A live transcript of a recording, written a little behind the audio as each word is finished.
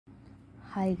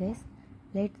Hi guys,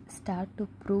 let's start to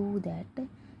prove that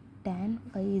tan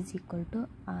phi is equal to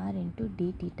r into d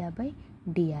theta by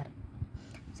dr.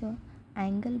 So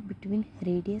angle between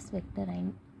radius vector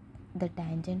and the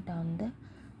tangent on the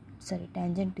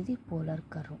tangent to the polar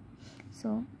curve.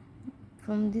 So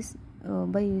from this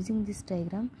by using this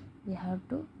diagram we have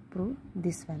to prove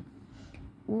this one.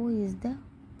 O is the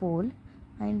pole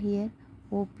and here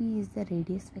OP is the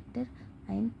radius vector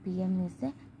and PM is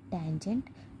the tangent.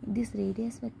 This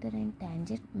radius vector and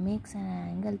tangent makes an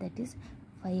angle that is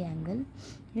phi angle.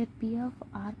 Here P of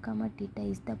r comma theta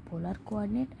is the polar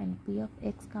coordinate and P of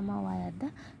x comma y are the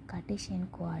Cartesian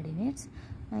coordinates,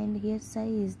 and here psi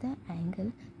is the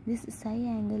angle. This psi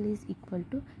angle is equal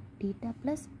to theta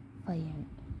plus phi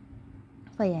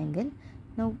angle.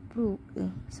 Now prove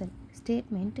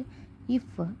statement: if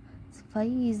phi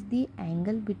is the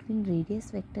angle between radius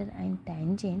vector and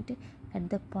tangent at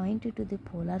the point to the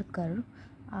polar curve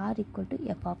r equal to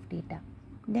f of theta,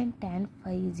 then tan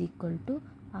phi is equal to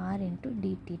r into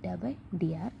d theta by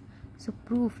dr. So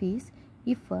proof is,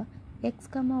 if x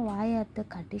comma y are the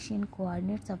Cartesian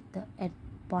coordinates of the at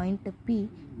point P,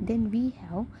 then we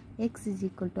have x is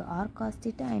equal to r cos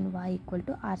theta and y equal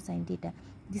to r sin theta.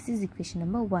 This is equation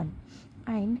number 1,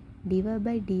 and dy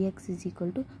by dx is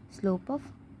equal to slope of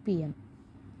PM.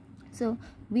 So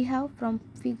we have from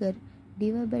figure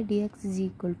dy by dx is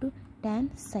equal to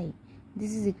tan psi.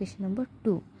 This is equation number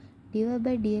 2. Dy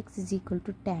by dx is equal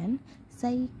to tan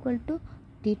psi equal to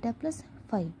theta plus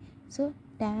phi. So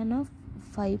tan of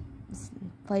phi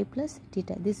plus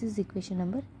theta. This is equation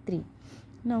number 3.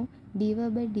 Now dy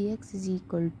by dx is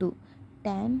equal to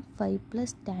tan phi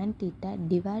plus tan theta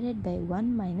divided by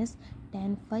 1 minus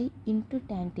tan phi into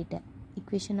tan theta.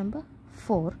 Equation number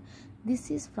 4.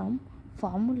 This is from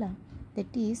formula,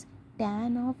 that is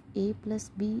tan of a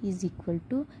plus b is equal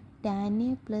to tan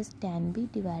a plus tan b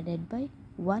divided by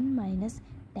 1 minus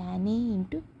tan a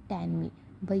into tan b.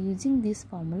 By using this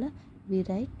formula we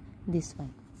write this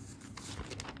one.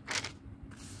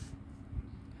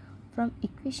 From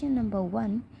equation number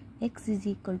 1, x is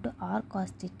equal to r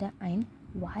cos theta and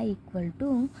y equal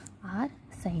to r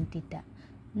sin theta.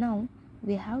 Now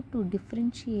we have to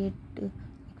differentiate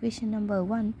equation number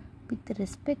 1 with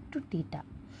respect to theta.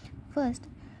 First,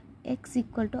 x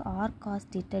equal to r cos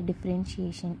theta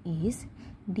differentiation is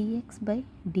dx by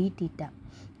d theta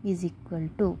is equal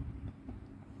to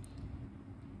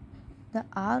the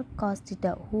r cos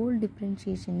theta whole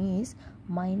differentiation is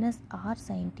minus r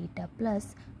sin theta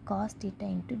plus cos theta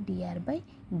into dr by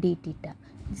d theta.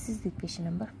 This is equation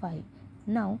number 5.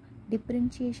 Now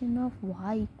differentiation of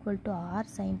y equal to r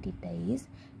sin theta is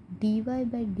dy by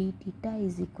d theta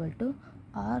is equal to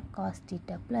r cos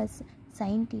theta plus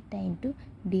sin theta into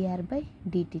dr by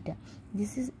d theta.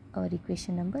 This is our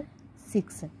equation number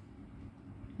 6.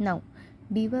 Now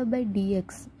dy by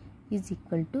dx is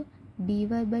equal to dy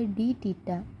by d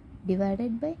theta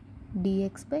divided by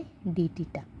dx by d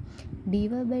theta. Dy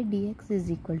by dx is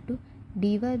equal to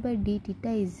dy by d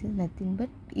theta is nothing but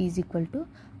is equal to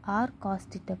r cos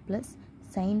theta plus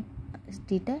sin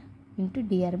theta into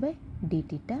dr by d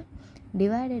theta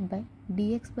divided by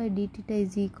dx by d theta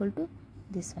is equal to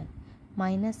this one,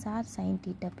 minus r sin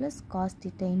theta plus cos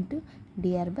theta into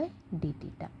dr by d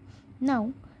theta.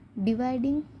 Now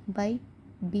dividing by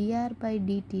dr by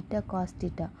d theta cos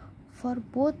theta for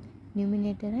both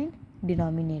numerator and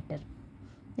denominator,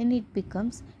 then it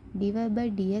becomes dy by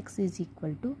dx is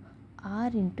equal to r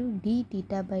into d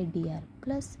theta by dr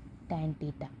plus tan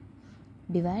theta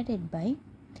divided by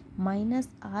minus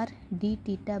r d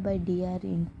theta by dr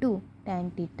into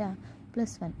tan theta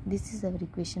plus 1. This is our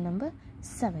equation number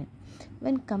 7.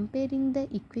 When comparing the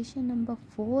equation number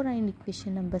 4 and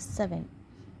equation number 7,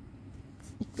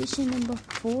 equation number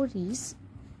 4 is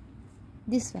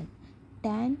this one,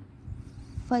 tan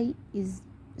phi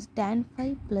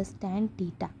plus tan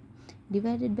theta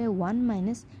divided by 1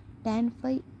 minus tan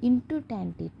phi into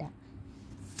tan theta.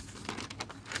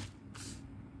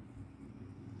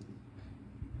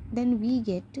 Then we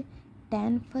get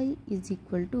tan phi is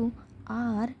equal to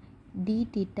r d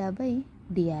theta by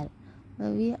dr.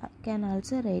 We can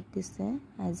also write this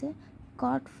as a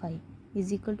cot phi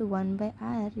is equal to 1 by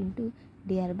r into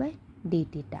dr by d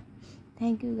theta.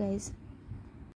 Thank you guys.